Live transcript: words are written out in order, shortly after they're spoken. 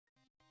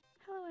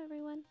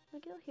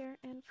Gill here,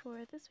 and for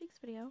this week's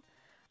video,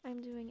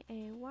 I'm doing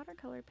a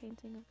watercolor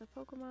painting of the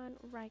Pokemon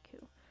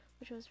Raikou,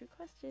 which was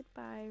requested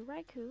by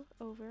Raikou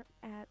over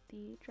at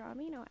the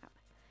amino app.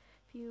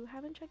 If you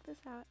haven't checked this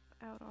out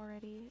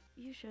already,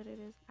 you should. It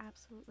is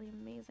absolutely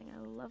amazing.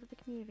 I love the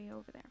community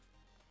over there.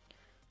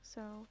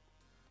 So,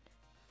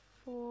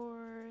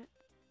 for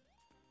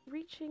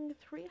reaching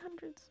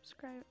 300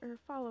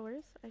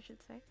 followers, I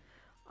should say,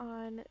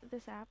 on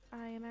this app,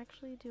 I am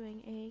actually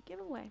doing a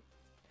giveaway.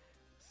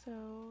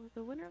 So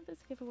the winner of this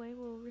giveaway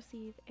will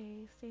receive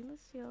a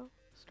stainless steel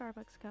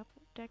Starbucks cup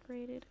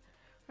decorated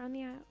around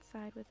the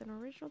outside with an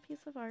original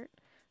piece of art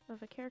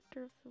of a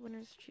character of the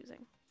winner's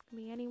choosing. It can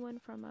be anyone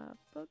from a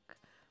book,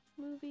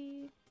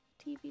 movie,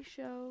 TV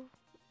show,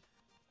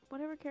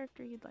 whatever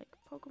character you'd like,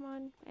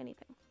 Pokemon,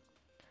 anything.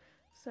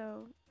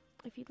 So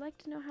if you'd like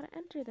to know how to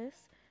enter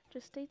this,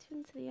 just stay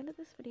tuned to the end of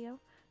this video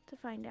to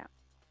find out.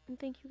 And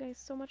thank you guys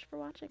so much for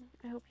watching.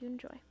 I hope you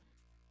enjoy.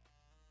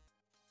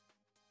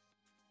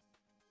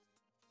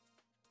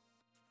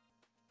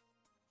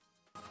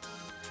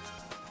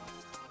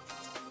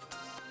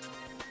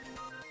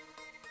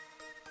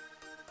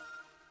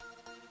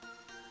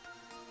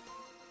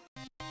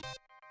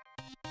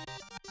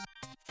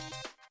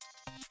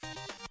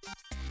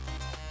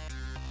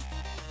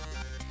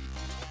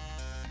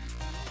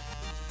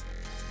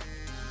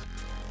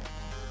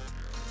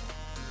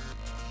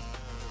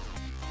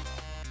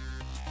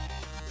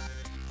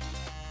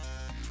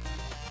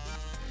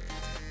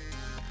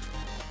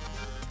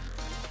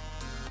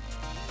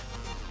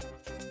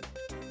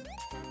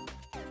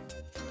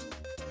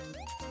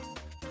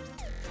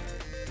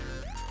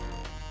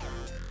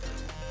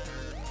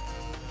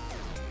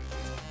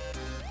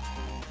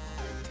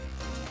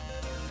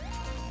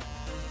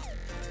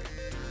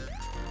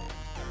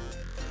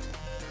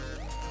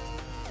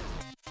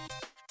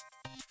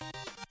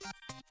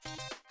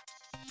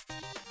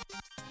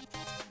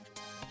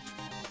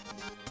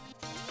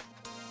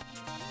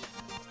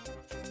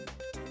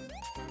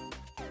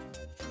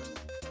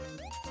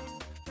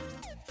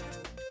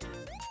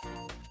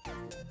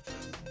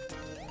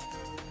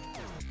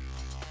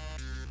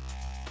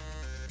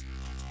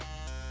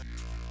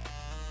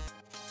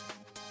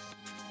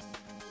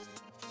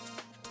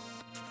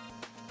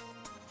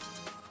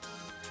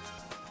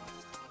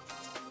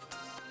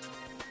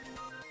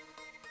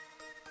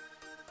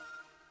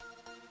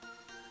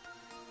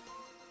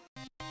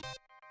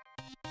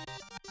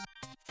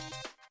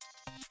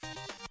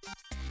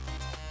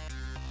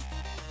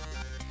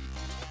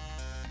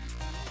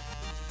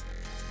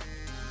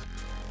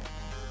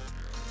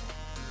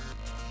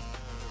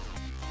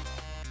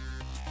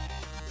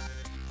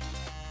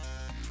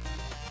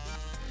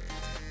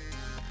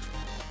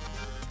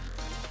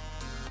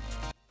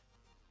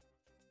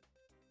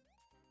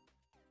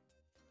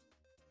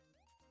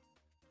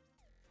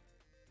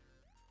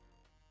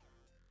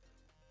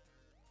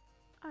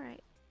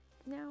 Alright,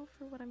 now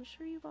for what I'm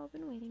sure you've all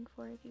been waiting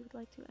for. If you would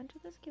like to enter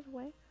this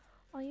giveaway,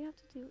 all you have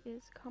to do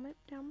is comment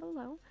down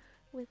below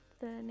with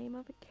the name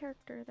of a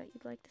character that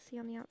you'd like to see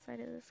on the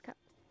outside of this cup.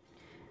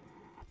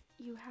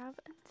 You have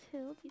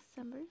until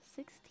December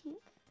 16th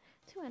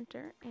to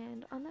enter,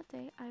 and on that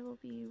day I will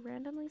be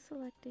randomly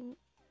selecting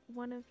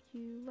one of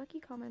you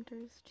lucky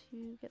commenters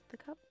to get the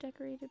cup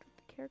decorated with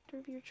the character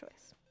of your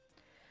choice.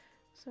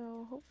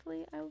 So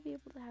hopefully I will be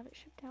able to have it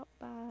shipped out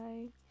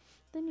by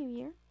the new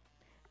year.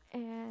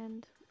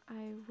 And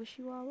I wish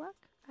you all luck.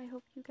 I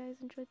hope you guys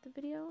enjoyed the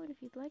video, and if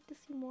you'd like to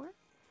see more,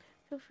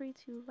 feel free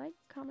to like,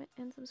 comment,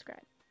 and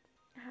subscribe.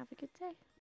 Have a good day.